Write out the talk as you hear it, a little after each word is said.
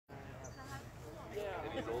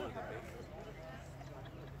older than me.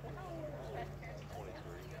 23.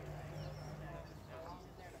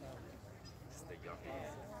 Just the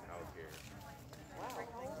youngest out here. Wow.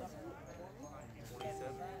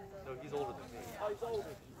 27? No, he's older than me. Oh, he's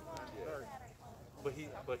older. Yeah. But he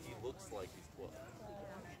looks like he's 12.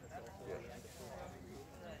 Yeah.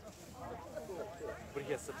 But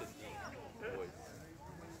he has such a deep voice.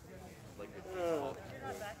 Like a deep talk.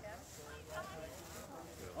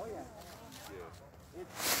 Oh yeah. Yeah.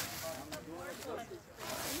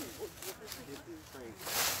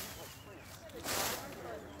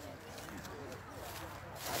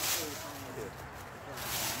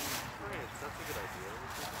 France, that's a good idea.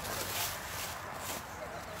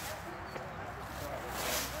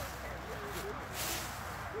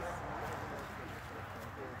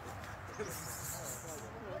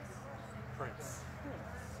 Prince.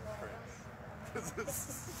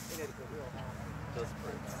 Just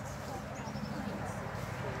Prince.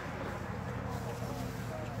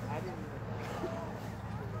 I didn't even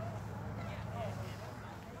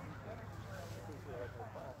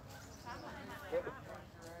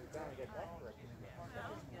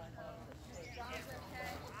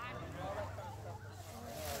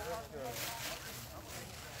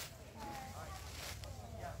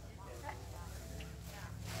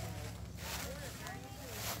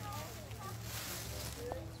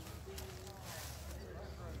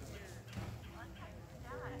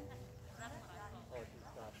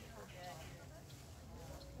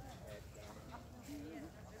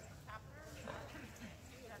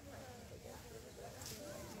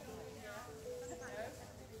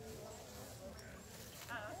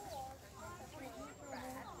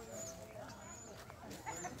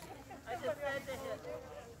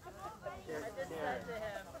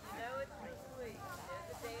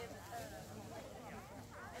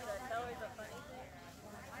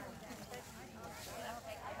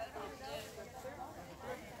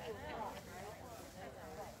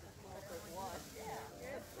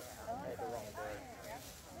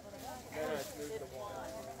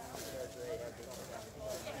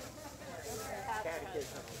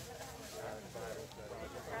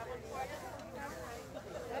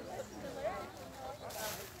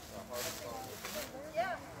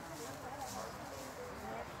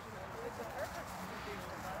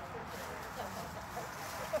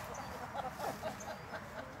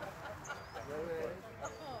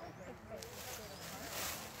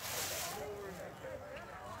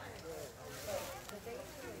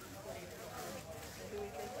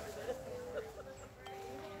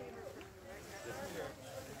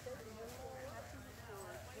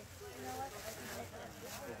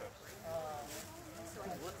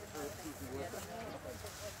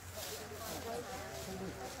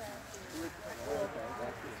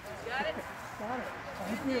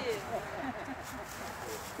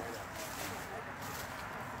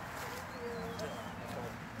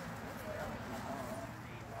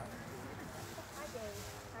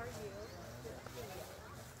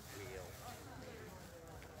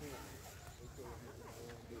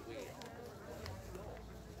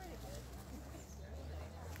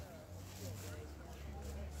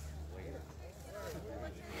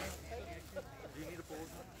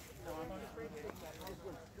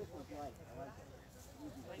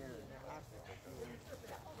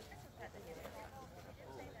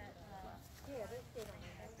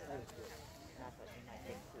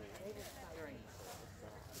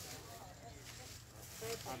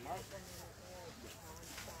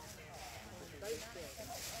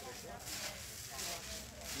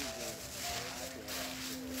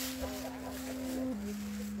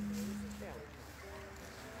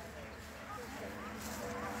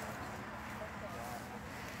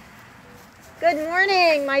Good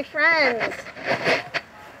morning, my friends.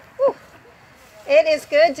 Whew. It is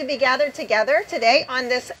good to be gathered together today on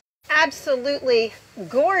this absolutely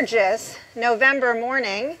gorgeous November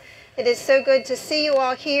morning. It is so good to see you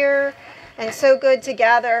all here and so good to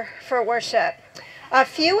gather for worship. A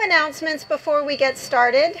few announcements before we get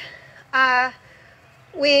started.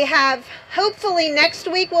 We have, hopefully next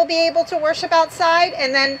week we'll be able to worship outside,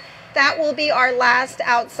 and then that will be our last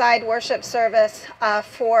outside worship service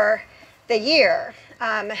for the year.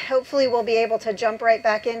 Hopefully we'll be able to jump right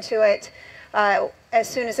back into it as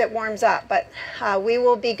soon as it warms up. But we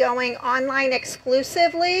will be going online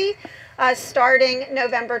exclusively starting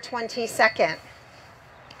November 22nd.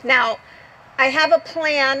 Now, I have a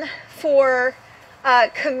plan for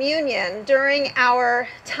communion during our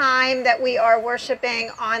time that we are worshiping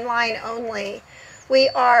online only. We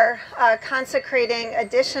are consecrating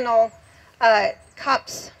additional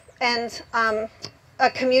cups and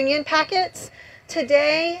communion packets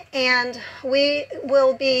today, and we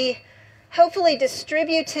will be hopefully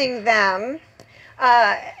distributing them.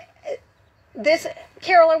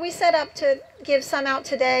 Carol, are we set up to give some out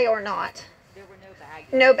today or not? There were no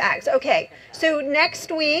bags. No bags. Okay. So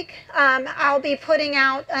next week, I'll be putting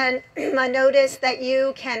out a notice that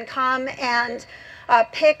you can come and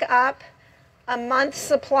pick up a month's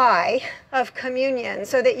supply of communion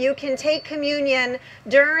so that you can take communion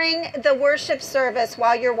during the worship service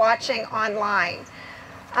while you're watching online.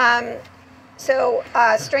 So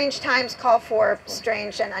strange times call for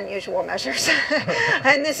strange and unusual measures.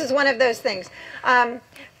 And this is one of those things. We'll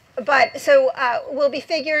be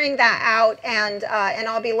figuring that out, and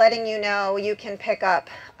I'll be letting you know you can pick up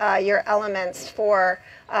your elements for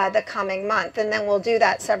the coming month. And then we'll do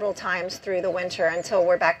that several times through the winter until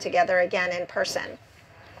we're back together again in person.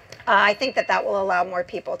 I think that will allow more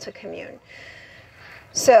people to commune.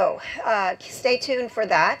 So stay tuned for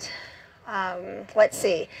that. Let's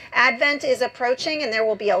see. Advent is approaching, and there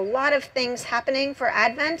will be a lot of things happening for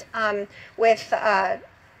Advent with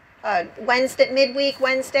midweek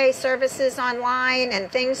Wednesday services online, and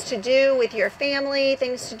things to do with your family,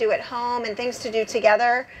 things to do at home, and things to do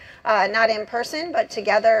together, not in person, but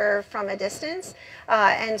together from a distance.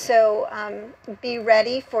 So be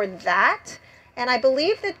ready for that. And I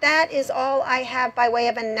believe that is all I have by way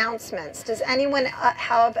of announcements. Does anyone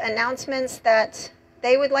have announcements that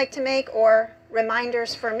they would like to make, or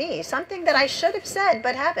reminders for me? Something that I should have said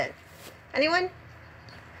but haven't. Anyone?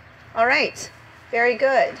 All right. Very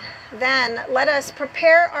good. Then let us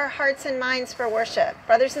prepare our hearts and minds for worship.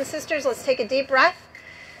 Brothers and sisters, let's take a deep breath.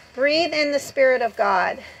 Breathe in the Spirit of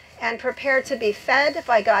God and prepare to be fed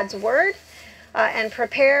by God's word and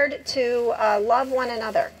prepared to love one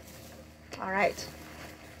another. All right.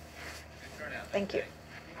 Thank you.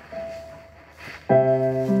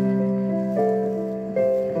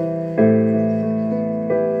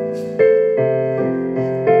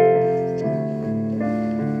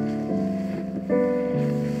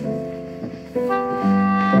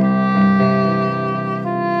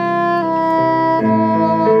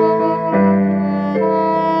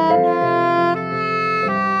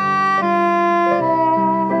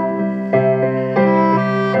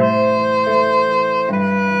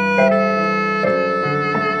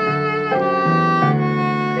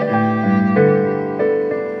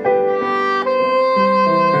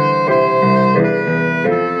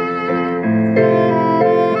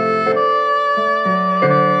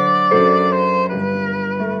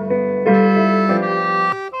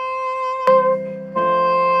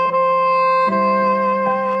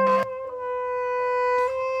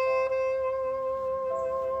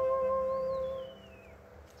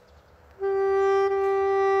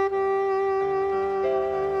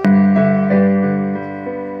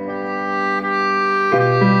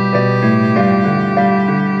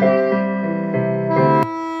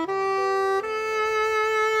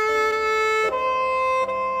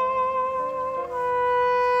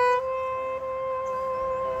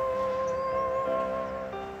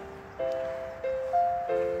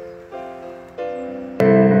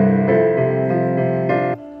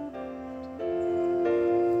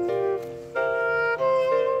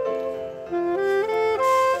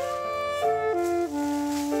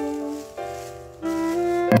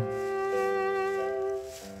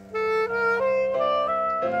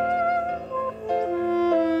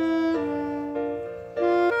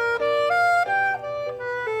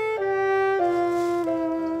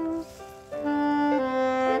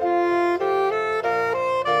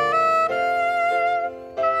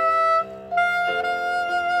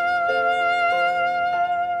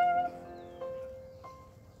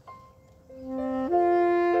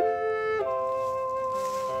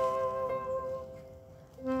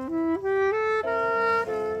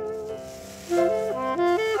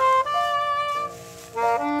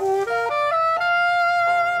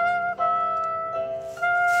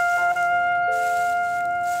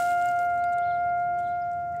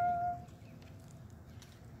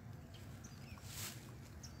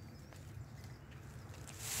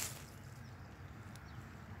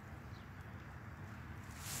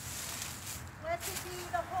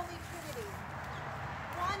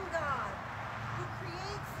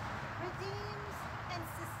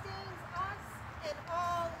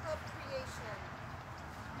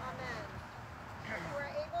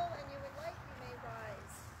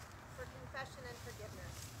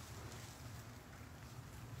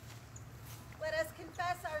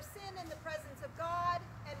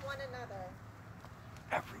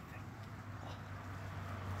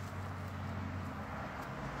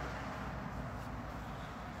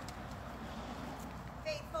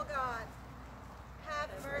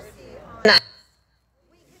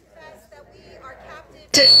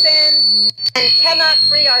 to sin and cannot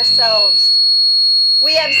free ourselves.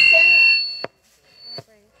 We have sinned.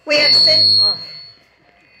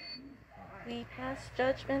 We pass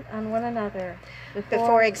judgment on one another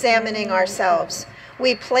Before examining ourselves.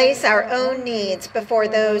 We place our own needs before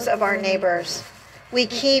those of our neighbors. We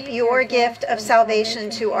keep your gift of salvation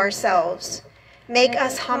to ourselves. Make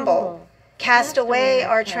us humble, cast away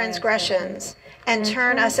our transgressions, and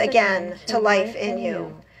turn us again to life in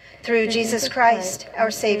you. Through Jesus Christ,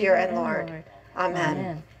 our Savior and Lord.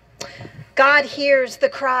 Amen. God hears the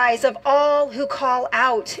cries of all who call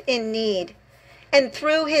out in need. And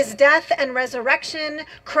through his death and resurrection,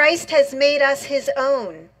 Christ has made us his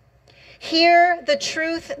own. Hear the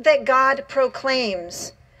truth that God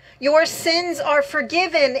proclaims. Your sins are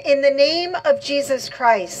forgiven in the name of Jesus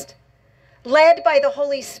Christ. Led by the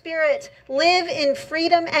Holy Spirit, live in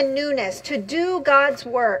freedom and newness to do God's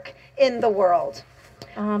work in the world.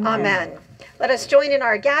 Amen. Amen. Let us join in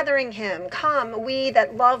our gathering hymn, Come, We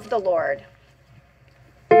That Love the Lord.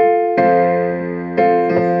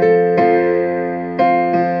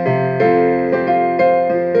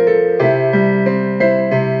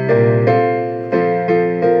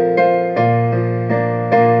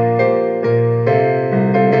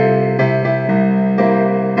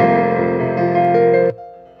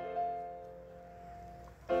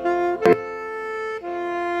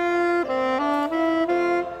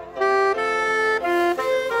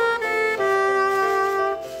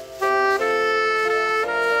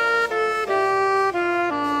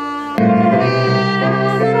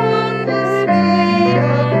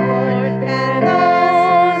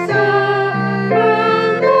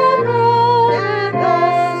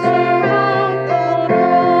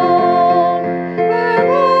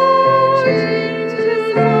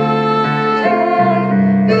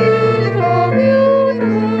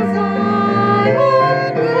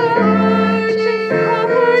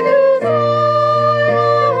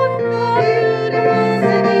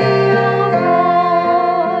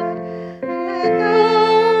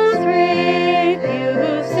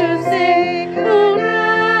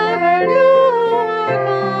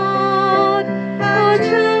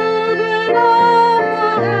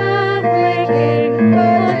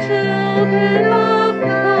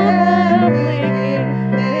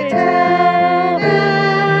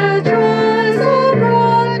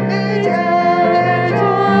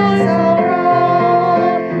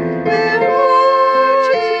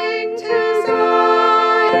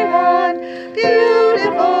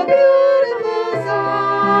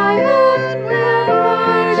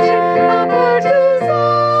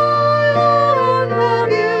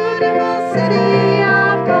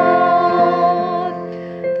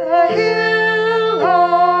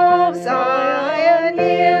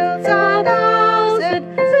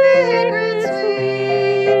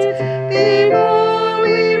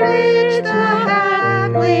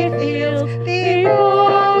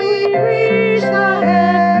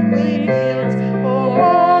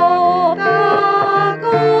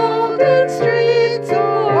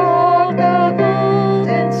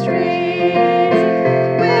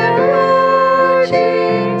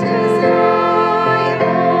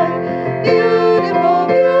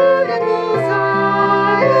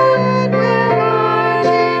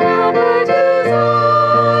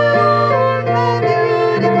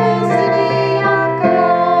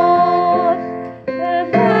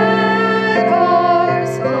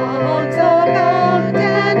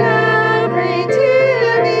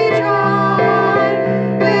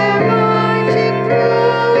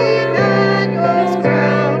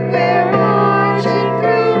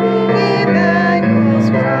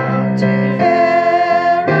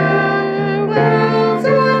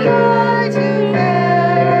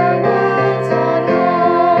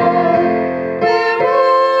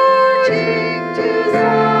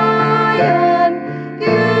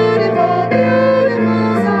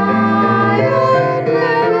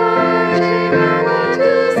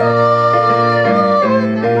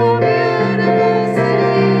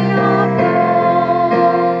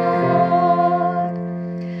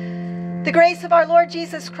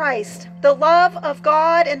 Jesus Christ, the love of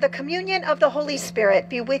God, and the communion of the Holy Spirit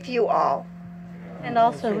be with you all. And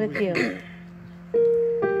also with you.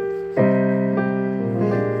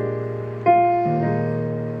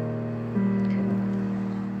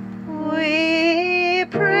 We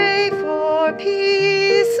pray for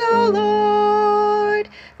peace, O Lord.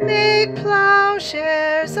 Make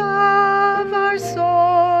plowshares of our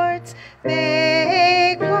swords.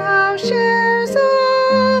 Make plowshares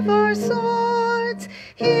of our swords.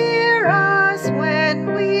 Hear us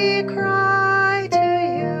when we cry to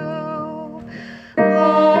you.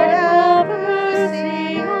 Lord, have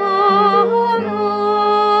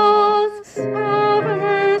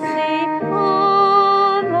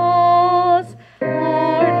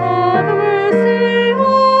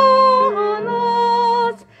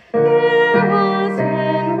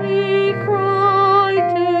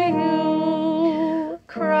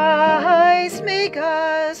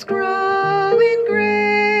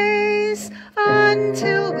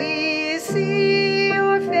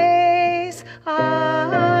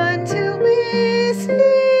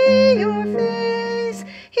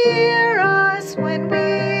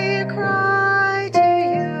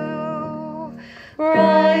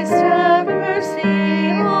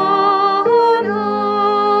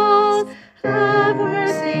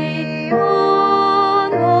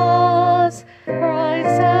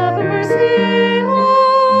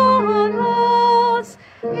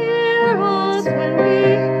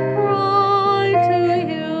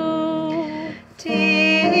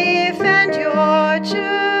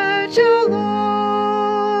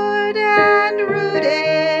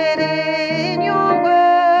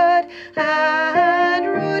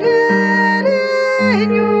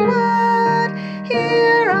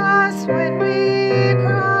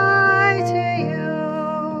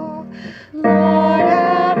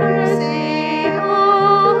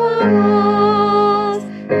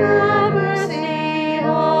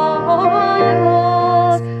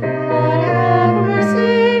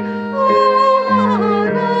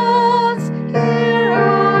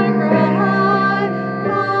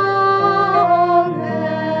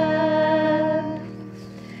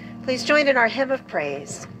Please join in our hymn of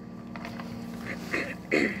praise.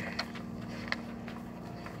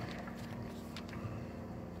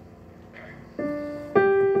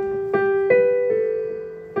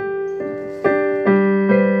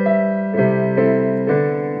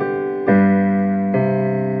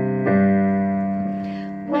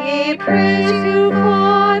 We praise you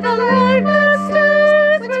for the light that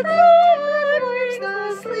stirs, which warms the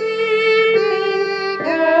sleeping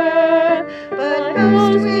earth. But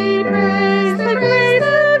most we praise the grace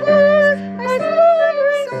that lures our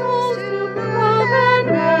slumbering souls to love and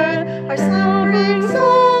mirth, our slumbering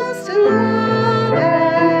souls to love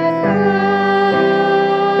and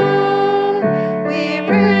mirth. We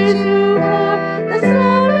praise you for the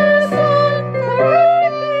summer sun, for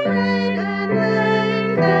early rain and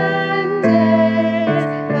lengthened days.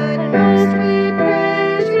 But most we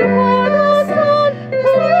praise you for the sun,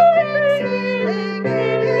 whose light brings healing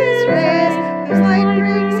in his rays, whose light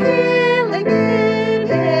brings healing in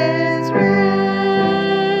his rays.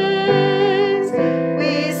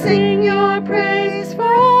 We sing your praise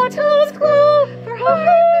for autumn's glow, for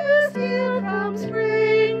harvest yield from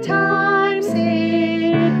springtime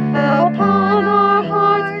seed. Upon our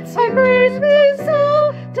hearts our praise we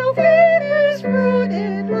sow, till faith bears fruit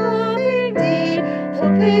in loving deed,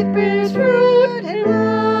 till faith bears fruit in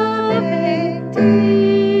loving deed.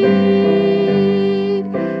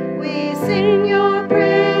 We sing your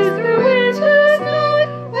praise through winter's night,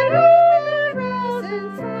 when earth frowns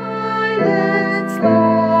in silence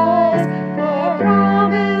lies, for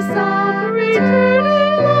promise of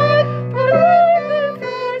returning light, for life in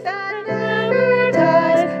faith that never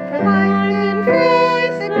dies, for life in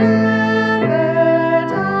faith that never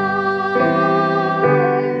dies.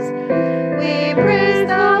 We praise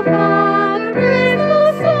the Father, praise the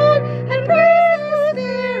Son, and praise the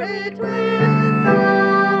Spirit with the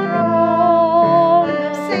roll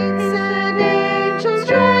of saints and angels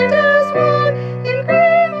joined as one, in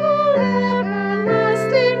grateful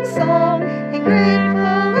everlasting song, in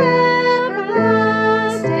grateful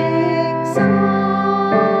everlasting song.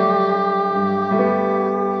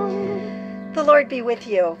 The Lord be with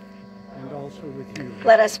you. And also with you.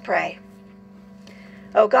 Let us pray.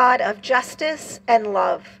 O God of justice and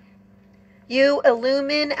love, you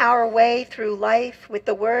illumine our way through life with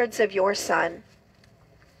the words of your Son.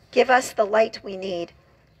 Give us the light we need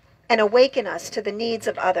and awaken us to the needs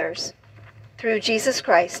of others. Through Jesus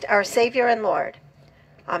Christ, our Savior and Lord.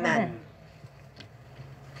 Amen.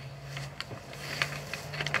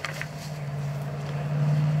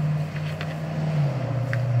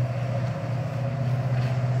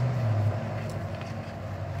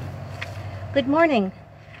 Good morning.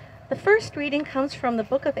 The first reading comes from the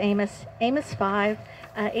book of Amos, Amos 5,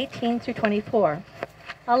 18 through 24.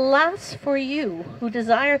 Alas for you who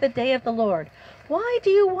desire the day of the Lord. Why do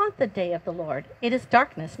you want the day of the Lord? It is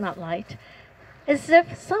darkness, not light. As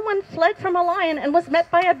if someone fled from a lion and was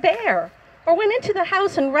met by a bear, or went into the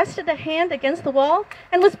house and rested a hand against the wall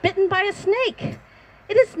and was bitten by a snake.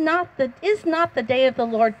 Is not the day of the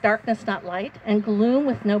Lord darkness, not light, and gloom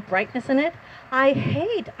with no brightness in it?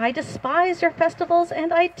 I despise your festivals,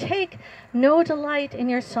 and I take no delight in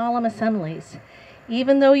your solemn assemblies.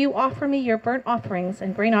 Even though you offer me your burnt offerings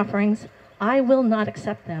and grain offerings, I will not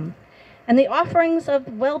accept them. And the offerings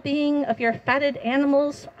of well-being of your fatted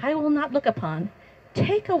animals I will not look upon.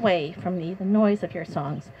 Take away from me the noise of your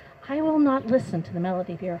songs. I will not listen to the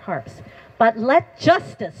melody of your harps. But let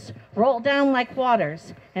justice roll down like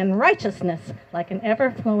waters, and righteousness like an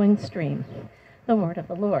ever-flowing stream. The word of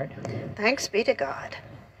the Lord. Thanks be to God.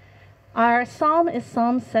 Our psalm is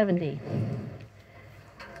Psalm 70.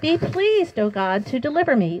 Be pleased, O God, to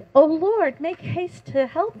deliver me. O Lord, make haste to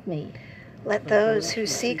help me. Let those who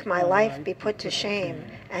seek my life be put to shame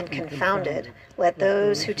and confounded. Let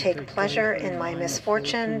those who take pleasure in my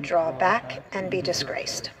misfortune draw back and be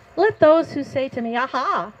disgraced. Let those who say to me,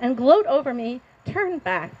 aha, and gloat over me, turn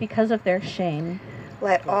back because of their shame.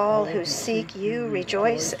 Let all who seek you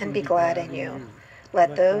rejoice and be glad in you.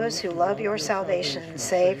 Let those who love your salvation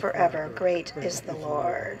say forever, great is the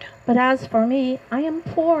Lord. But as for me, I am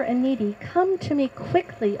poor and needy. Come to me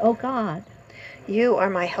quickly, O God. You are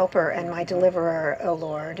my helper and my deliverer, O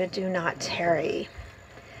Lord. Do not tarry.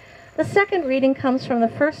 The second reading comes from the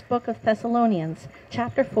first book of Thessalonians,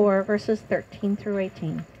 chapter 4, verses 13 through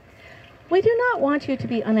 18. We do not want you to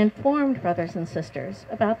be uninformed, brothers and sisters,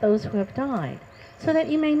 about those who have died, so that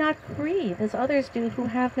you may not grieve as others do who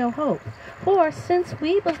have no hope. For since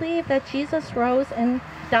we believe that Jesus rose and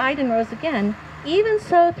died and rose again, even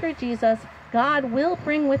so through Jesus, God will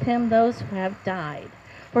bring with him those who have died.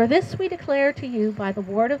 For this we declare to you by the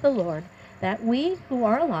word of the Lord, that we who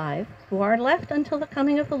are alive, who are left until the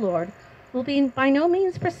coming of the Lord, will by no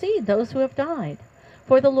means precede those who have died.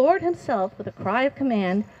 For the Lord himself, with a cry of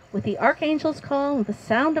command, with the archangel's call, and the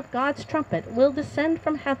sound of God's trumpet, will descend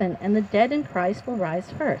from heaven, and the dead in Christ will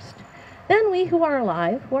rise first. Then we who are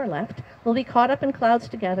alive, who are left, will be caught up in clouds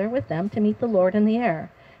together with them to meet the Lord in the air.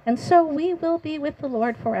 And so we will be with the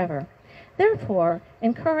Lord forever. Therefore,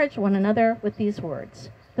 encourage one another with these words,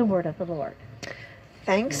 the word of the Lord.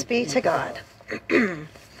 Thanks be to God.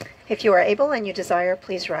 If you are able and you desire,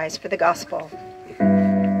 please rise for the gospel.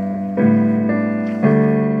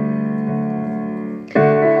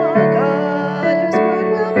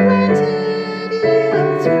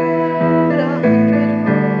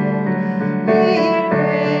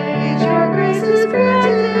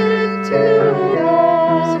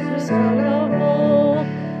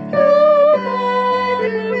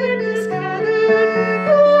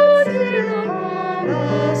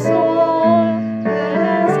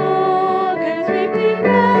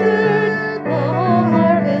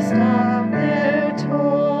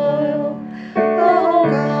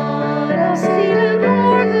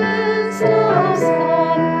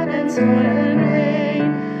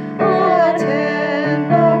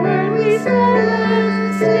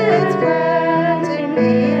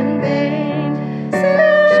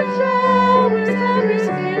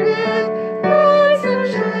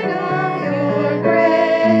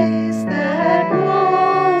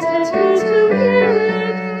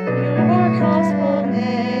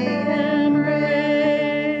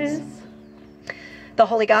 The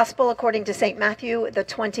Holy Gospel according to St. Matthew, the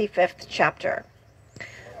 25th chapter.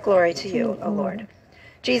 Glory to you, O Lord.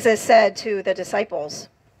 Jesus said to the disciples,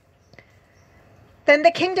 "Then the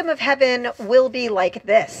kingdom of heaven will be like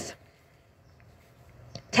this.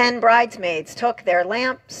 10 bridesmaids took their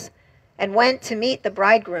lamps and went to meet the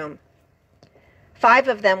bridegroom. 5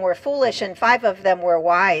 of them were foolish and 5 of them were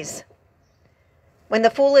wise. When the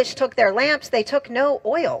foolish took their lamps, they took no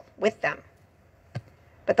oil with them.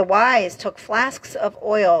 But the wise took flasks of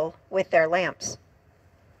oil with their lamps.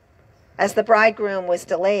 As the bridegroom was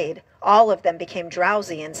delayed, all of them became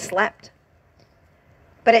drowsy and slept.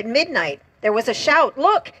 But at midnight there was a shout,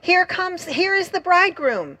 'Look, here is the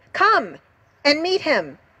bridegroom. Come and meet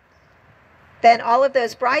him.' Then all of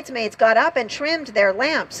those bridesmaids got up and trimmed their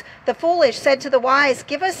lamps. The foolish said to the wise,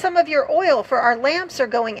 'Give us some of your oil, for our lamps are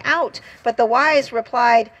going out.' But the wise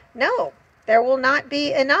replied, 'No, there will not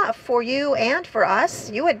be enough for you and for us.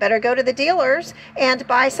 You had better go to the dealers and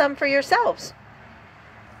buy some for yourselves.'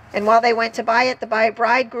 And while they went to buy it, the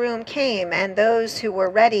bridegroom came, and those who were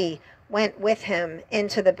ready went with him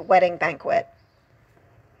into the wedding banquet,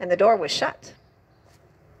 and the door was shut.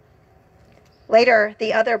 Later,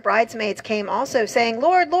 the other bridesmaids came also, saying,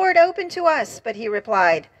 'Lord, Lord, open to us.' But he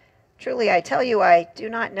replied, 'Truly I tell you, I do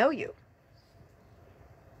not know you.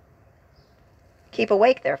 Keep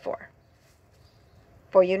awake, therefore,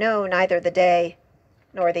 for you know neither the day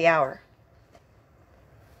nor the hour.'"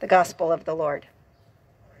 The Gospel of the Lord.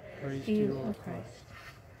 Praise To you, O Christ.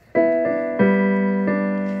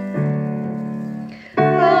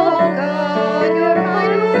 O God, your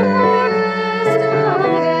final harvest of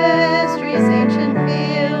history's ancient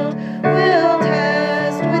field will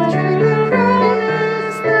test with truth the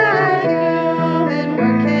promise that human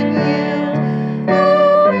work can yield.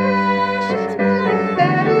 O passions will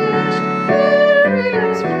vanish,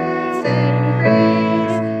 freedom's fruits and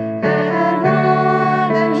grace, and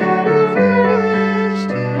love and joy will flourish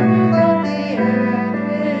to clothe the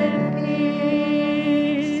earth with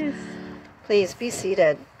peace. Please be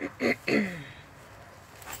seated.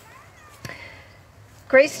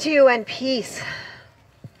 Grace to you and peace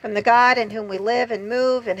from the God in whom we live and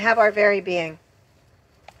move and have our very being.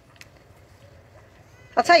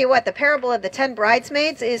 I'll tell you what, the parable of the 10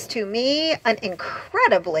 bridesmaids is to me an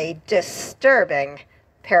incredibly disturbing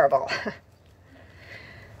parable.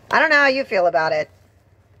 I don't know how you feel about it,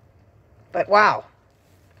 but wow.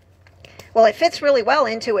 Well, it fits really well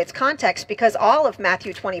into its context because all of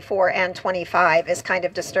Matthew 24 and 25 is kind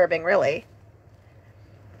of disturbing, really.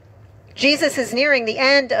 Jesus is nearing the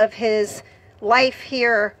end of his life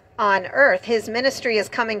here on earth. His ministry is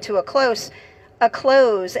coming to a close,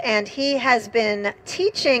 and he has been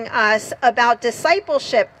teaching us about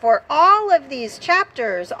discipleship for all of these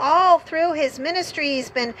chapters. All through his ministry, he's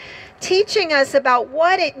been teaching us about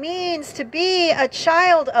what it means to be a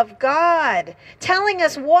child of God, telling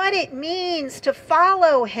us what it means to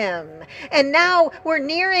follow him. And now we're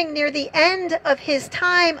near the end of his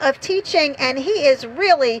time of teaching, and he is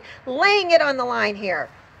really laying it on the line here.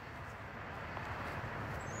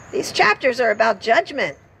 These chapters are about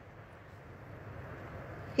judgment.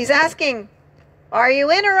 He's asking, are you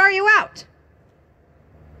in or are you out?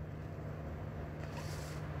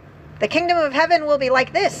 The kingdom of heaven will be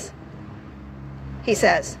like this, he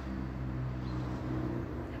says.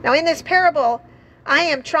 Now, in this parable, I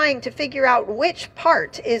am trying to figure out which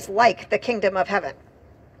part is like the kingdom of heaven.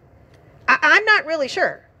 I'm not really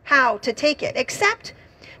sure how to take it, except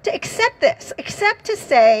to accept this, except to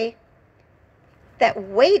say that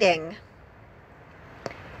waiting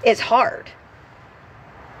is hard.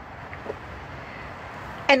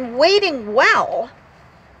 And waiting well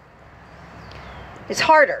is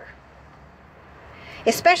harder,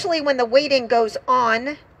 especially when the waiting goes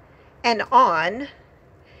on and on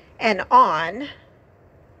and on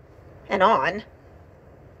and on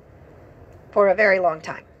for a very long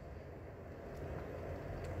time.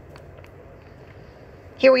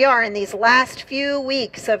 Here we are in these last few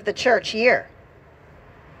weeks of the church year.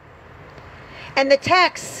 And the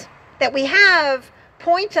texts that we have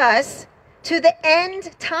point us to the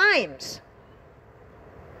end times.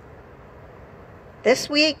 This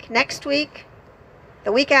week, next week,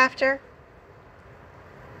 the week after.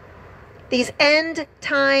 These end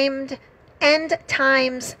times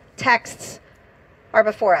texts are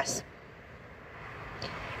before us.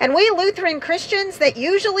 And we Lutheran Christians that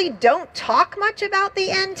usually don't talk much about the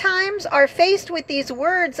end times are faced with these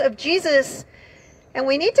words of Jesus, and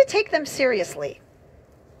we need to take them seriously.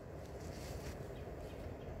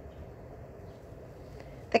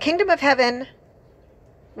 The kingdom of heaven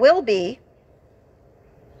will be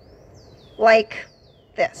like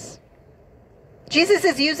this. Jesus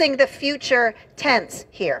is using the future tense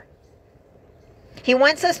here. He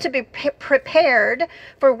wants us to be prepared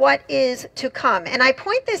for what is to come. And I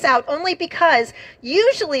point this out only because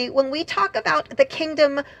usually when we talk about the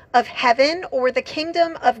kingdom of heaven or the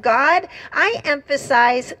kingdom of God, I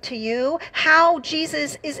emphasize to you how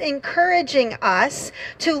Jesus is encouraging us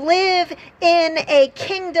to live in a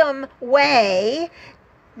kingdom way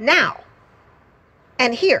now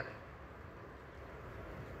and here.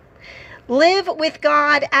 Live with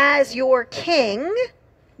God as your king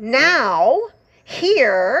now,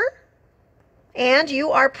 here, and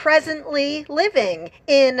you are presently living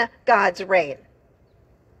in God's reign.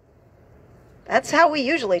 That's how we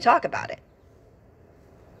usually talk about it.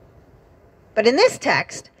 But in this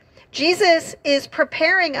text, Jesus is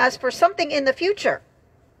preparing us for something in the future.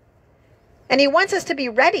 And he wants us to be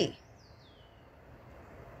ready.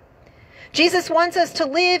 Jesus wants us to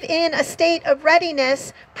live in a state of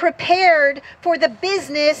readiness, prepared for the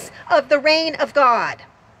business of the reign of God.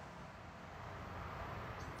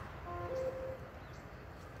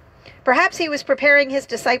 Perhaps he was preparing his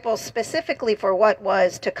disciples specifically for what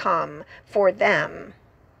was to come for them.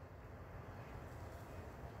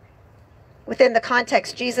 Within the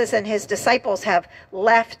context, Jesus and his disciples have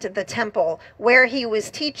left the temple where he was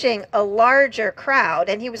teaching a larger crowd,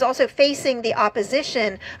 and he was also facing the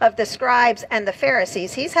opposition of the scribes and the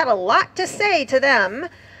Pharisees. He's had a lot to say to them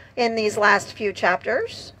in these last few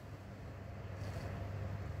chapters.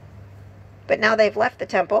 But now they've left the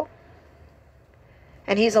temple,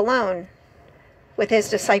 and he's alone with his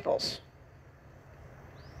disciples.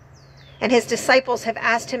 And his disciples have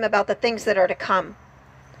asked him about the things that are to come.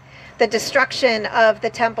 The destruction of the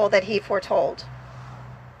temple that he foretold.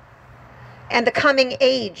 And the coming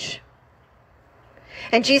age.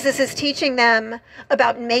 And Jesus is teaching them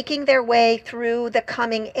about making their way through the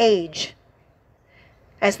coming age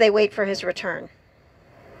as they wait for his return.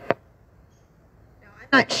 Now, I'm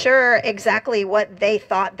not sure exactly what they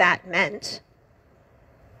thought that meant.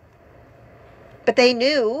 But they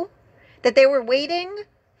knew that they were waiting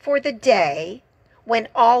for the day when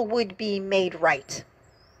all would be made right.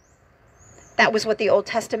 That was what the Old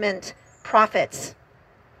Testament prophets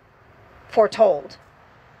foretold.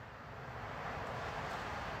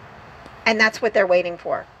 And that's what they're waiting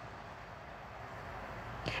for.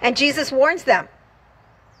 And Jesus warns them.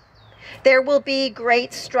 There will be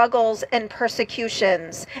great struggles and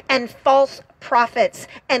persecutions and false prophets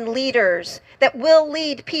and leaders that will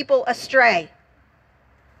lead people astray.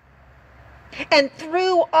 And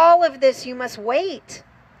through all of this, you must wait,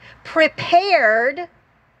 prepared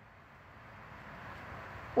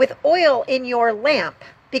with oil in your lamp.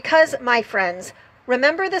 Because, my friends,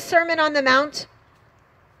 remember the Sermon on the Mount?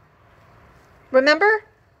 Remember?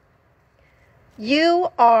 You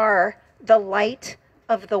are the light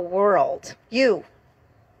of the world. You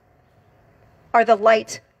are the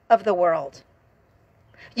light of the world.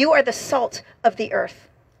 You are the salt of the earth.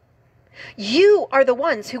 You are the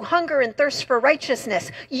ones who hunger and thirst for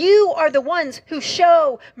righteousness. You are the ones who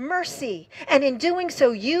show mercy. And in doing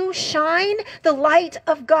so, you shine the light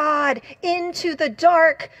of God into the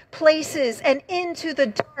dark places and into the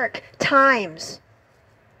dark times.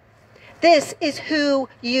 This is who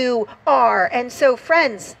you are. And so,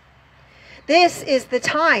 friends, This is the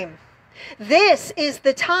time. This is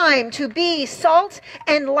the time to be salt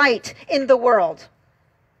and light in the world.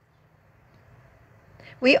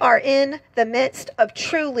 We are in the midst of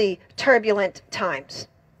truly turbulent times.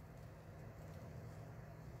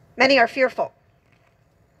 Many are fearful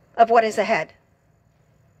of what is ahead.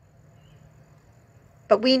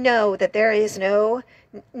 But we know that there is no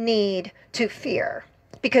need to fear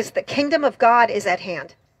because the kingdom of God is at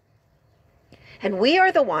hand. And we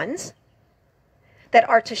are the ones that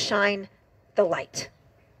are to shine the light.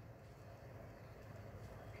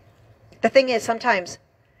 The thing is, sometimes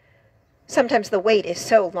the wait is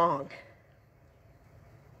so long.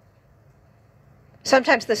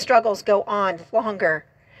 Sometimes the struggles go on longer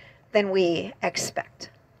than we expect.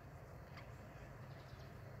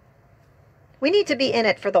 We need to be in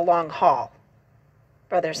it for the long haul,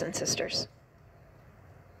 brothers and sisters.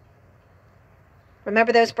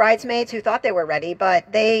 Remember those bridesmaids who thought they were ready,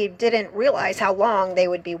 but they didn't realize how long they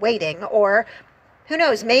would be waiting? Or, who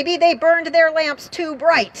knows, maybe they burned their lamps too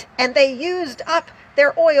bright and they used up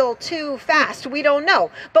their oil too fast. We don't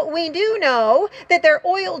know. But we do know that their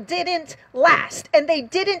oil didn't last and they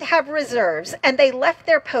didn't have reserves and they left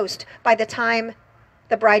their post by the time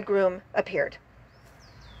the bridegroom appeared.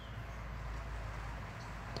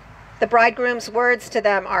 The bridegroom's words to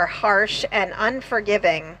them are harsh and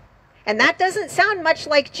unforgiving. And that doesn't sound much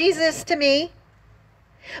like Jesus to me.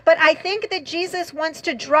 But I think that Jesus wants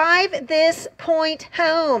to drive this point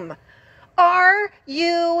home. Are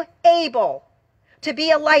you able to be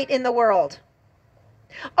a light in the world?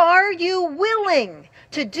 Are you willing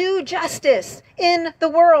to do justice in the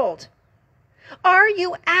world? Are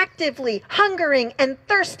you actively hungering and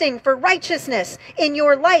thirsting for righteousness in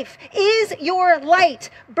your life? Is your light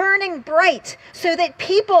burning bright so that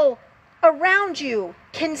people around you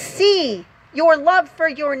can see your love for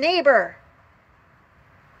your neighbor?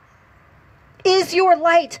 Is your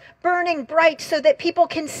light burning bright so that people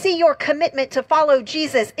can see your commitment to follow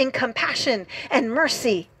Jesus in compassion and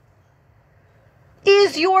mercy?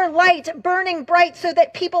 Is your light burning bright so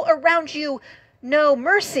that people around you know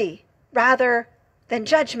mercy rather than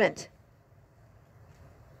judgment?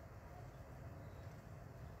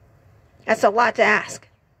 That's a lot to ask.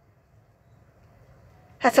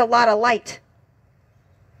 That's a lot of light.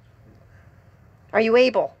 Are you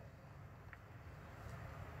able?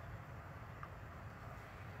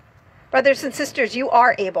 Brothers and sisters, you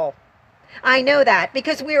are able. I know that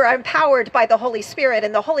because we are empowered by the Holy Spirit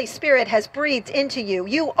and the Holy Spirit has breathed into you.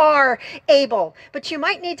 You are able, but you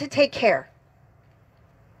might need to take care.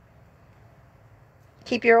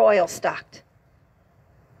 Keep your oil stocked.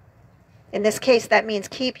 In this case, that means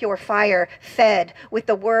keep your fire fed with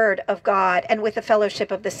the word of God and with the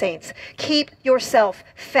fellowship of the saints. Keep yourself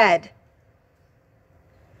fed.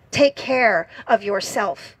 Take care of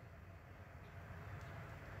yourself.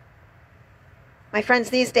 My friends,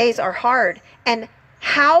 these days are hard. And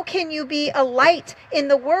how can you be a light in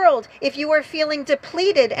the world if you are feeling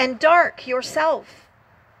depleted and dark yourself?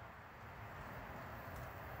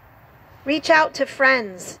 Reach out to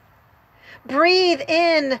friends. Breathe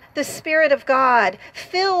in the Spirit of God.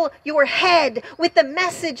 Fill your head with the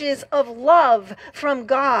messages of love from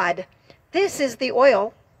God. This is the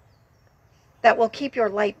oil that will keep your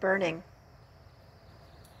light burning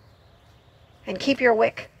and keep your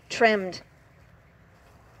wick trimmed.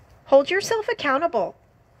 Hold yourself accountable.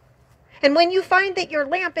 And when you find that your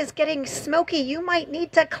lamp is getting smoky, you might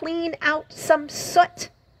need to clean out some soot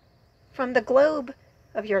from the globe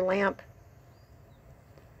of your lamp.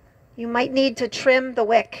 You might need to trim the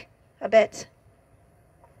wick a bit.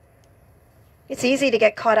 It's easy to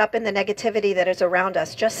get caught up in the negativity that is around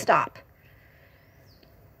us. Just stop.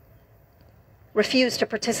 Refuse to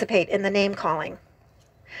participate in the name calling.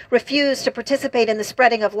 Refuse to participate in the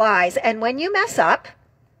spreading of lies. And when you mess up,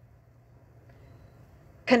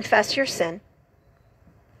 confess your sin.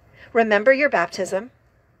 Remember your baptism.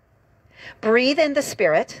 Breathe in the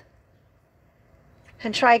Spirit.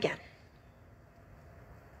 And try again.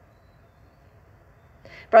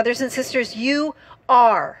 Brothers and sisters, you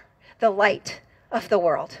are the light of the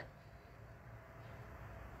world.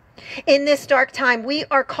 In this dark time, we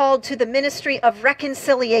are called to the ministry of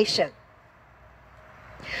reconciliation.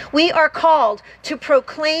 We are called to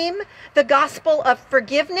proclaim the gospel of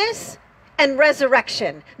forgiveness and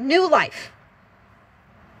resurrection, new life.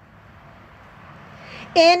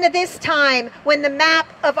 In this time when the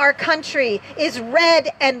map of our country is red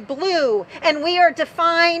and blue and we are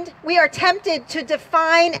tempted to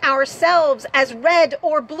define ourselves as red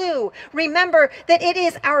or blue, remember that it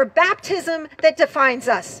is our baptism that defines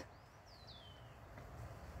us.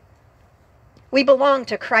 We belong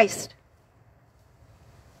to Christ.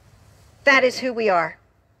 That is who we are.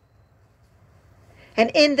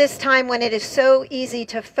 And in this time when it is so easy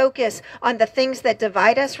to focus on the things that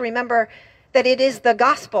divide us, remember that it is the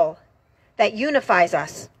gospel that unifies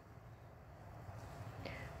us.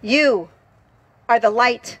 You are the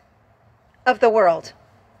light of the world.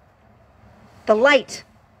 The light.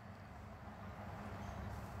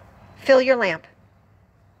 Fill your lamp.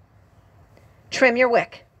 Trim your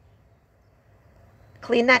wick.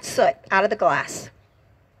 Clean that soot out of the glass.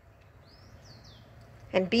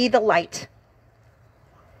 And be the light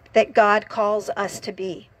that God calls us to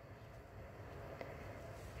be.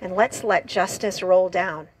 And let's let justice roll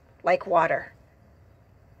down like water,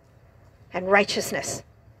 and righteousness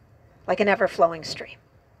like an ever-flowing stream.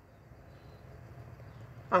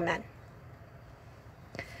 Amen.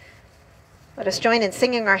 Let us join in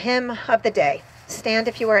singing our hymn of the day. Stand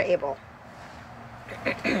if you are able.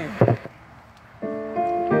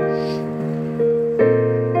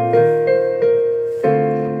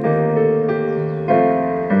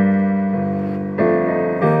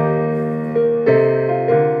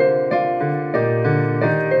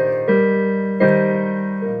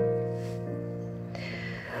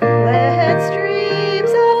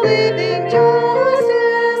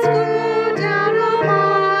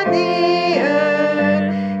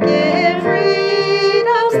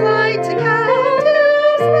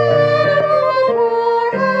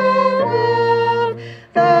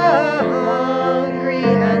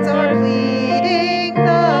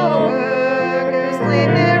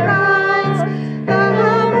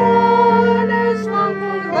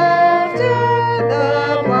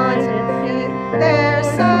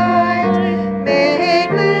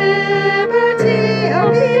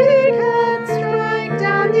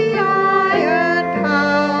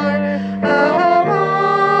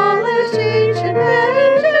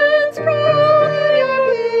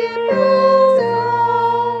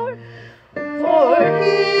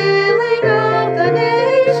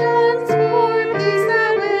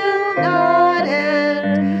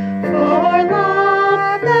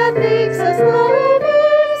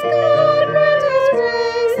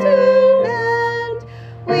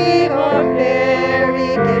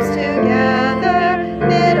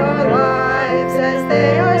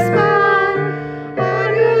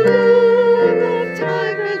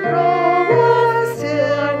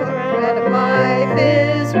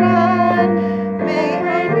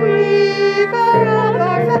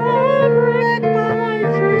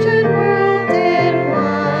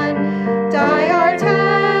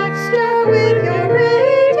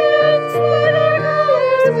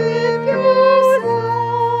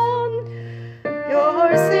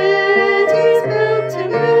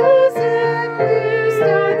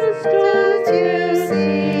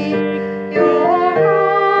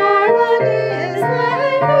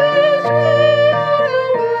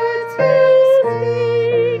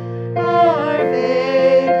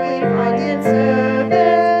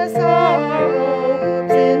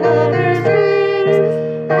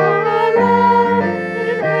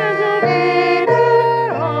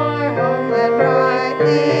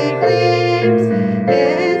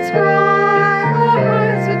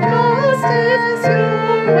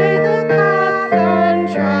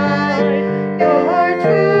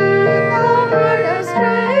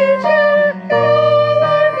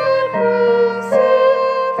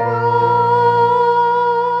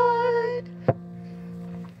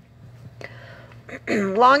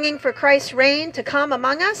 Longing for Christ's reign to come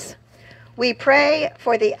among us, we pray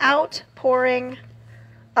for the outpouring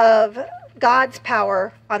of God's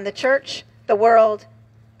power on the church, the world,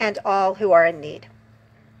 and all who are in need.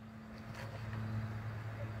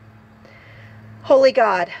 Holy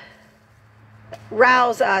God,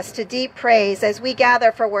 rouse us to deep praise as we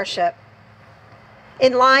gather for worship.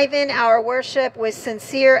 Enliven our worship with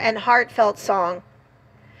sincere and heartfelt song.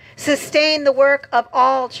 Sustain the work of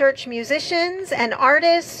all church musicians and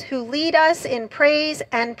artists who lead us in praise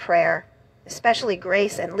and prayer, especially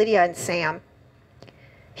Grace and Lydia and Sam.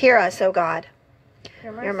 Hear us, O God.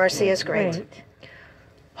 Your mercy is great.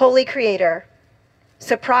 Holy Creator,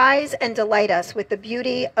 surprise and delight us with the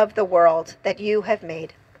beauty of the world that you have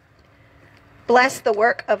made. Bless the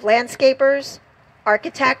work of landscapers,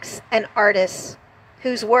 architects, and artists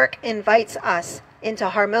whose work invites us into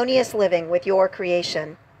harmonious living with your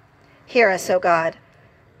creation. Hear us, O God.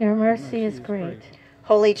 Your mercy is great.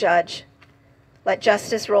 Holy Judge, let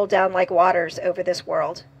justice roll down like waters over this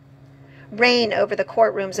world. Reign over the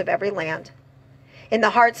courtrooms of every land, in the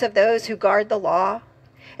hearts of those who guard the law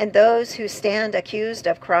and those who stand accused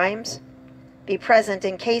of crimes. Be present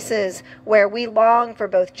in cases where we long for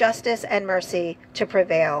both justice and mercy to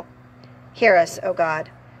prevail. Hear us, O God.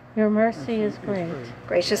 Your mercy is great.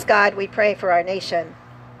 Gracious God, we pray for our nation.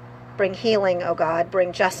 Bring healing, O God.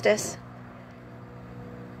 Bring justice.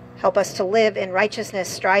 Help us to live in righteousness,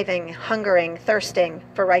 striving, hungering, thirsting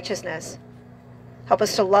for righteousness. Help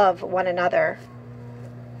us to love one another.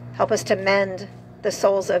 Help us to mend the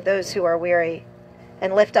souls of those who are weary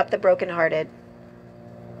and lift up the brokenhearted.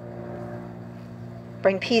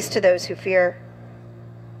 Bring peace to those who fear.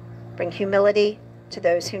 Bring humility to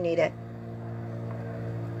those who need it.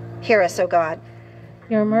 Hear us, O God.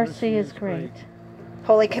 Your mercy is great.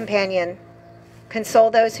 Holy Companion,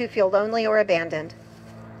 console those who feel lonely or abandoned.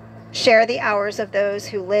 Share the hours of those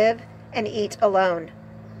who live and eat alone.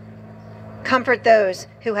 Comfort those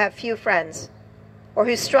who have few friends or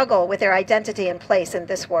who struggle with their identity and place in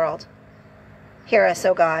this world. Hear us,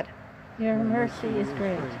 O God. Your mercy is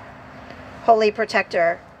great. Holy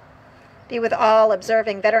Protector, be with all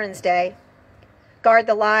observing Veterans Day. Guard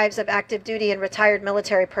the lives of active duty and retired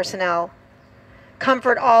military personnel.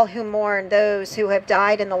 Comfort all who mourn those who have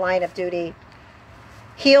died in the line of duty.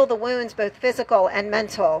 Heal the wounds, both physical and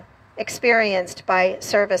mental, experienced by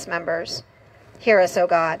service members. Hear us, O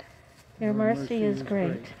God. Your mercy is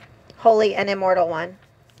great. Holy and Immortal One,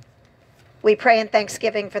 we pray in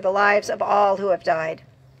thanksgiving for the lives of all who have died.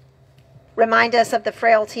 Remind us of the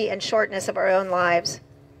frailty and shortness of our own lives.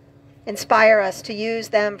 Inspire us to use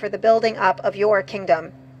them for the building up of your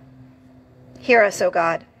kingdom. Hear us, O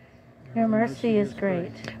God. Your mercy is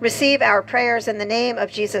great. Receive our prayers in the name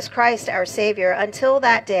of Jesus Christ, our Savior, until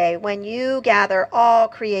that day when you gather all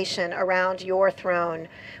creation around your throne,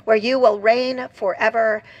 where you will reign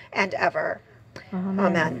forever and ever.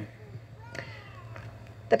 Amen.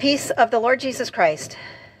 The peace of the Lord Jesus Christ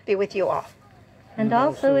be with you all. And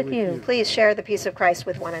also with you. Please share the peace of Christ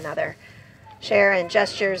with one another. Share in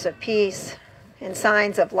gestures of peace, in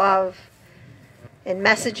signs of love, in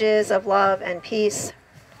messages of love and peace.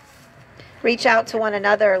 Reach out to one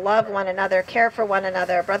another, love one another, care for one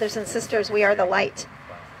another. Brothers and sisters, we are the light.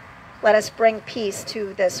 Let us bring peace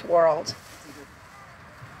to this world.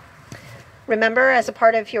 Remember, as a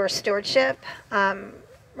part of your stewardship,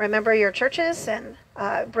 remember your churches and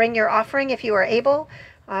bring your offering if you are able.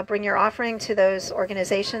 Bring your offering to those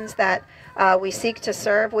organizations that we seek to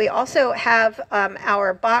serve. We also have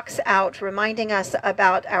our box out reminding us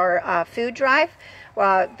about our food drive.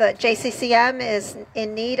 The JCCM is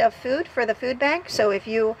in need of food for the food bank. So if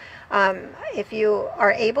you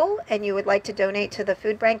are able and you would like to donate to the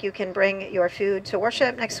food bank, you can bring your food to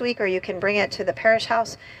worship next week, or you can bring it to the parish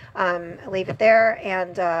house, leave it there,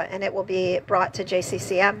 and it will be brought to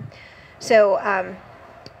JCCM. So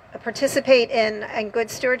participate in good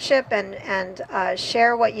stewardship and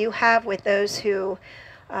share what you have with those who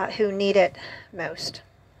need it most.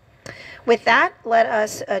 With that, let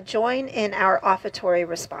us join in our offertory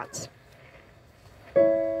response.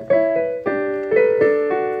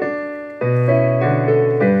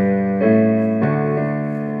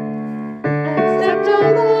 Accept,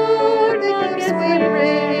 O Lord, the gifts we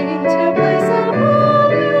bring to place a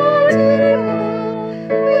holy altar.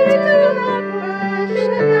 We do not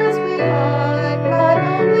worship as we ought, but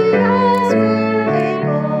only as we're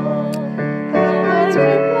able. The words we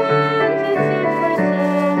planted in our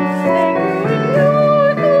souls, they grew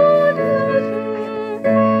your good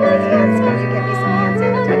pleasure. Hands, can you give me some hand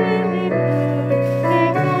sanitizer?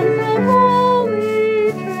 Becomes a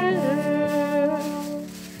holy treasure.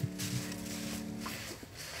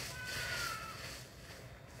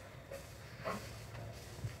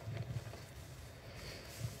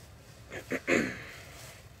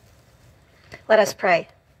 Let us pray.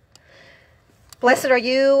 Blessed are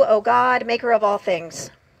you, O God, maker of all things.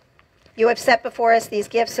 You have set before us these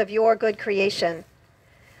gifts of your good creation.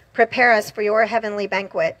 Prepare us for your heavenly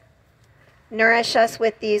banquet. Nourish us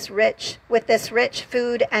with this rich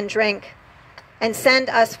food and drink, and send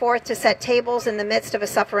us forth to set tables in the midst of a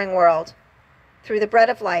suffering world. Through the bread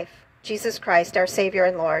of life, Jesus Christ, our Savior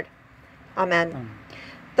and Lord. Amen.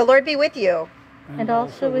 The Lord be with you. And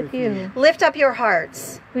also with you. Lift up your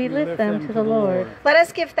hearts. We lift them to the Lord. Let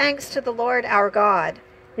us give thanks to the Lord our God.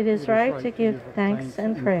 It is right to give thanks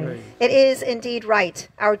and praise. It is indeed right,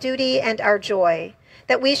 our duty and our joy,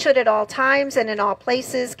 that we should at all times and in all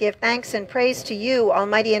places give thanks and praise to you,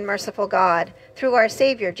 Almighty and merciful God, through our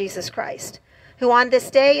Savior, Jesus Christ, who on this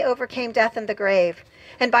day overcame death and the grave,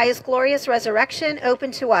 and by his glorious resurrection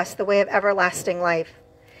opened to us the way of everlasting life.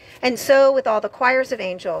 And so, with all the choirs of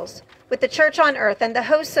angels, with the church on earth and the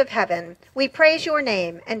hosts of heaven, we praise your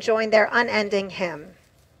name and join their unending hymn.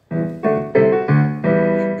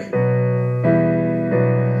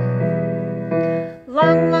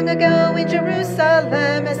 Long, long ago in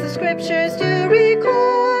Jerusalem, as the scriptures do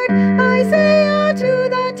record, Isaiah to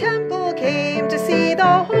the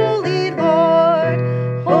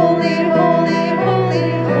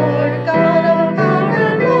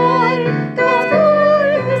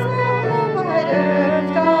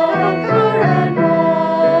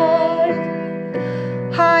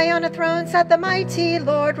looks at the mighty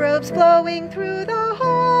Lord, robes blowing through the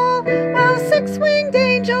hall. While six-winged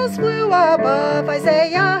angels flew above,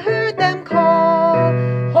 Isaiah heard them call.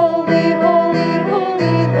 Holy, holy,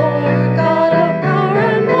 holy Lord, God of power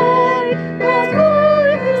and might. God's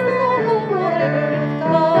glory fills the whole wide earth,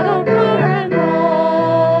 God of power and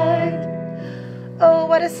might. Oh,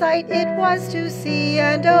 what a sight it was to see,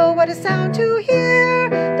 and oh, what a sound to hear.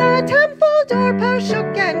 The temple doorpost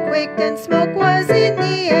shook and quaked, and smoke was in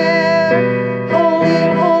the air. Holy,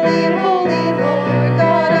 holy, holy Lord,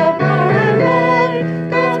 God of power and might.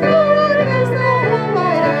 God's glory fills the whole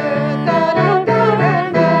wide earth, God of power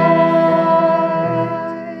and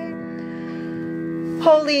might.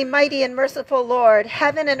 Holy, mighty, and merciful Lord,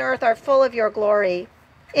 heaven and earth are full of your glory.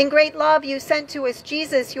 In great love you sent to us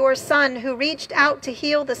Jesus, your Son, who reached out to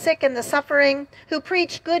heal the sick and the suffering, who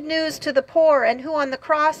preached good news to the poor, and who on the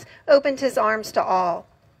cross opened his arms to all.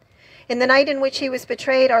 In the night in which he was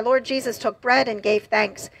betrayed, our Lord Jesus took bread and gave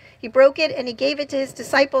thanks. He broke it and he gave it to his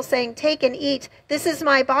disciples, saying, "Take and eat. This is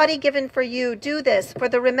my body given for you. Do this for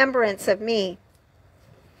the remembrance of me."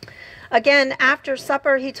 Again, after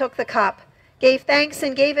supper, he took the cup, gave thanks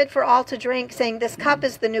and gave it for all to drink, saying, "This cup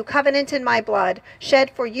is the new covenant in my blood,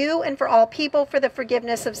 shed for you and for all people for the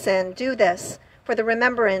forgiveness of sin. Do this for the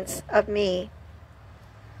remembrance of me."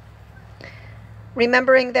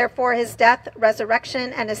 Remembering, therefore, his death,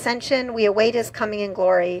 resurrection, and ascension, we await his coming in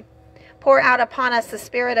glory. Pour out upon us the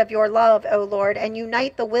spirit of your love, O Lord, and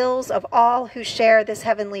unite the wills of all who share this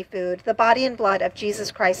heavenly food, the body and blood of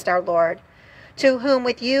Jesus Christ our Lord, to whom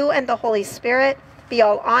with you and the Holy Spirit be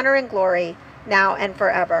all honor and glory, now and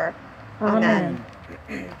forever. Amen.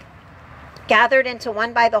 Gathered into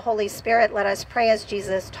one by the Holy Spirit, let us pray as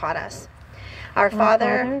Jesus taught us. Our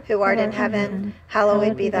Father, who art in heaven,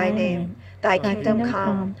 hallowed be thy name. Thy kingdom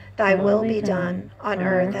come, thy will be done, on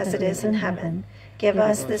earth as it is in heaven. Give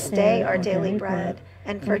us this day our daily bread,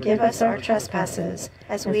 and forgive us our trespasses,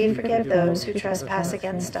 as we forgive those who trespass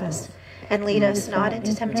against us. And lead us not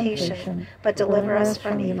into temptation, but deliver us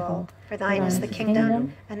from evil. For thine is the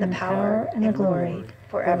kingdom, and the power, and the glory,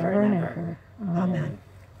 forever and ever. Amen.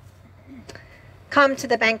 Come to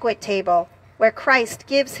the banquet table, where Christ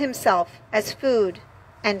gives himself as food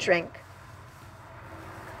and drink.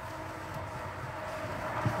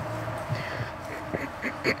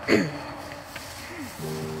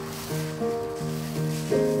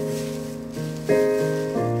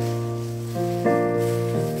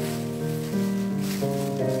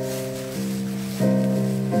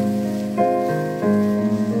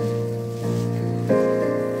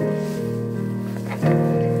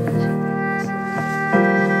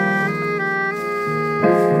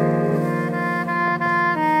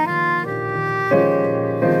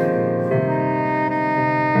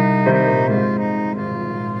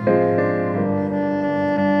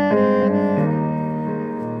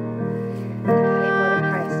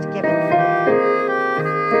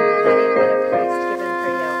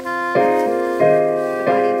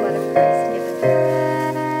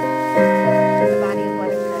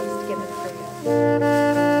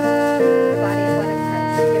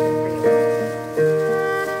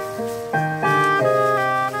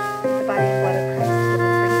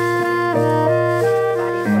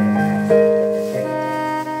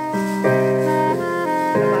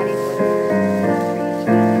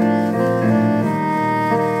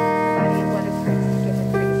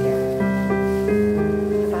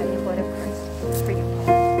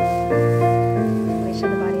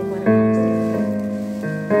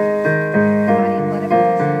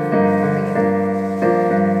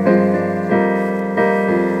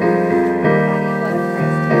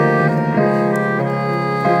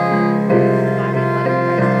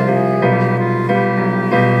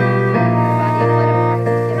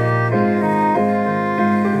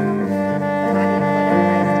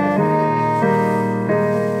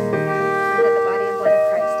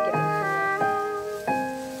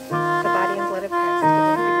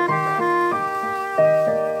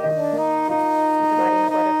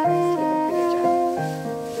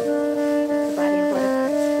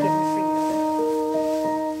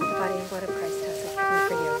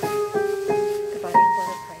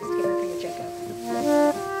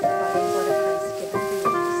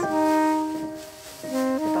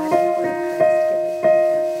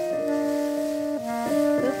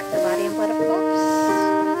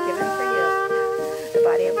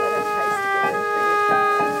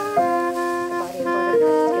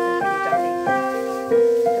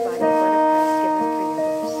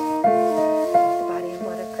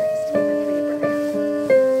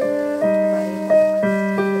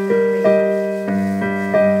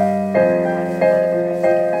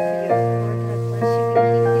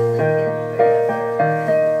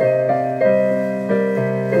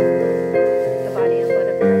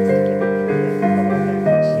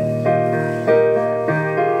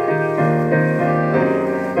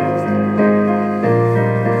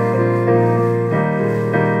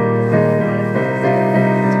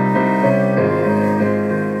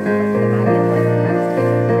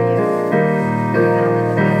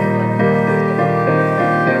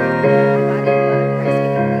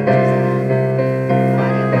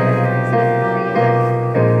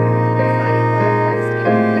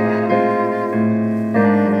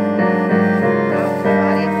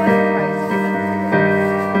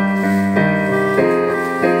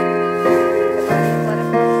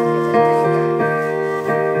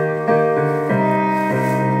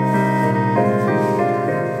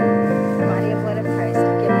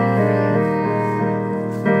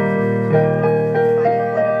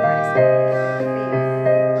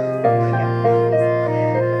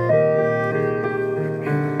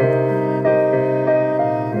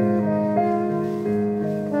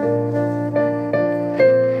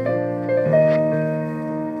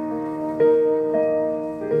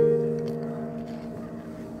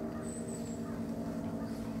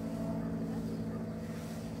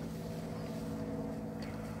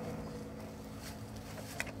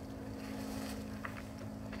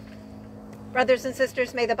 Brothers and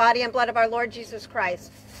sisters, may the body and blood of our Lord Jesus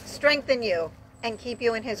Christ strengthen you and keep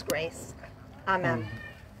you in his grace. Amen.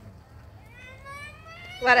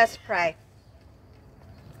 Let us pray.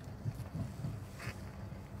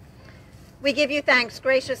 We give you thanks,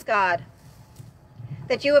 gracious God,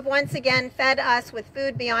 that you have once again fed us with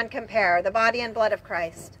food beyond compare, the body and blood of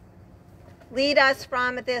Christ. Lead us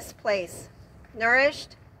from this place,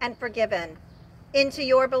 nourished and forgiven, into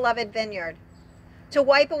your beloved vineyard, to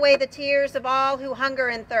wipe away the tears of all who hunger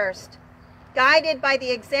and thirst, guided by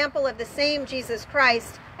the example of the same Jesus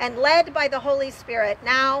Christ and led by the Holy Spirit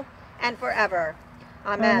now and forever.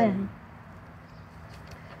 Amen. Amen.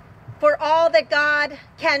 For all that God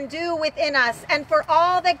can do within us and for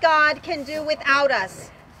all that God can do without us,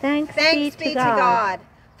 Thanks thanks be to God.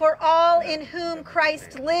 For all in whom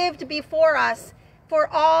Christ lived before us, for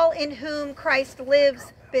all in whom Christ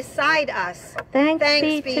lives beside us.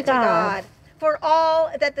 Thanks be to God. For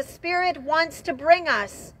all that the Spirit wants to bring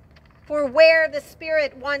us, for where the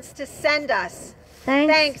Spirit wants to send us.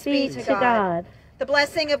 Thanks be to God. The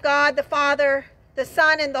blessing of God, the Father, the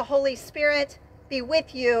Son, and the Holy Spirit be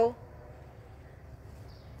with you.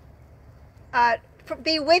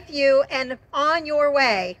 Be with you and on your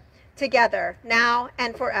way together, now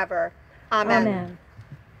and forever. Amen. Amen.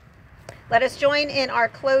 Let us join in our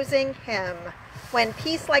closing hymn, When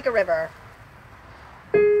Peace Like a River.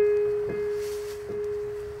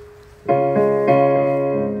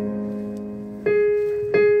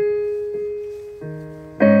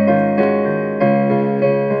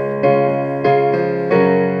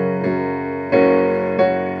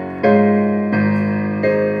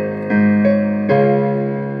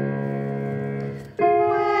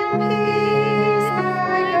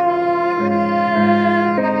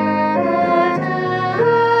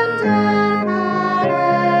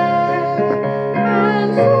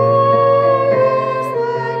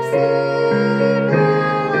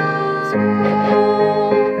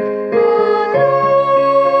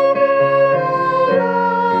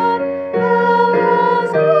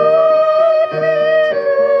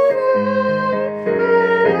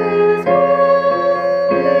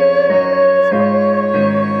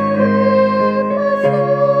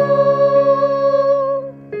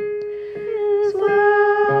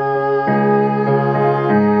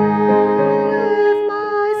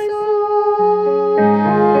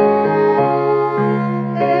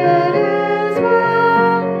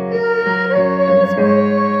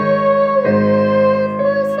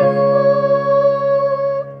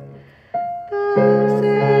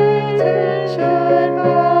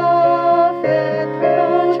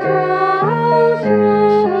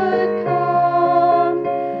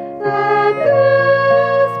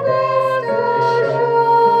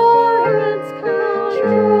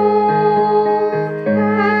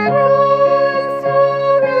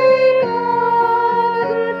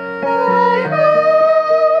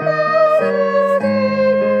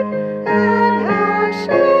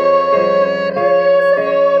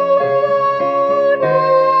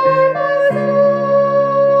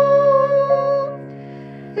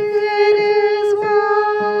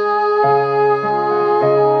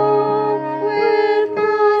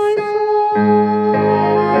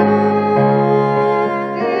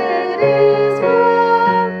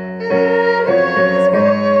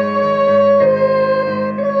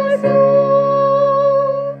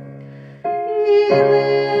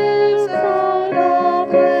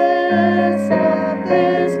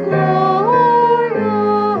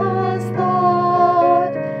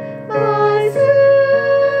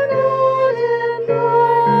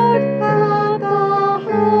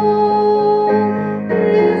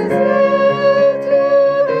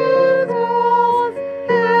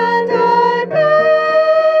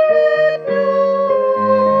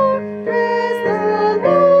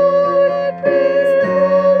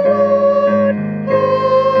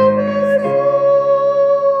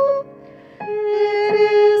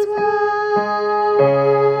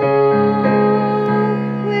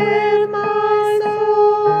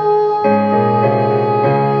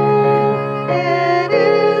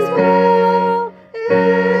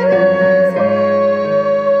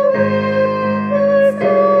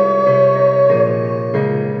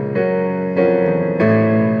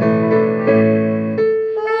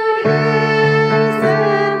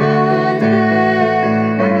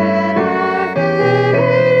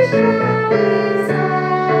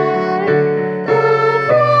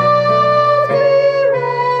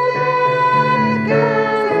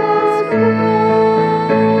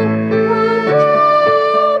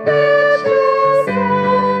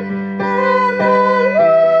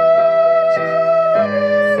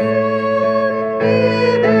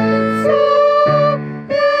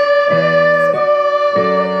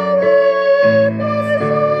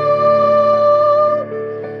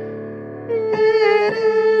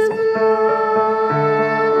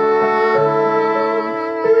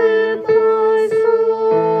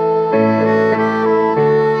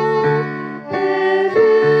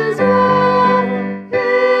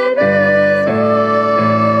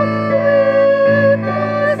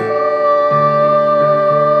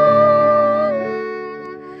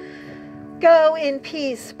 Go in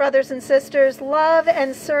peace, brothers and sisters. Love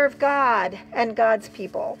and serve God and God's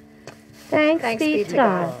people. Thanks be to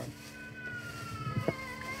God.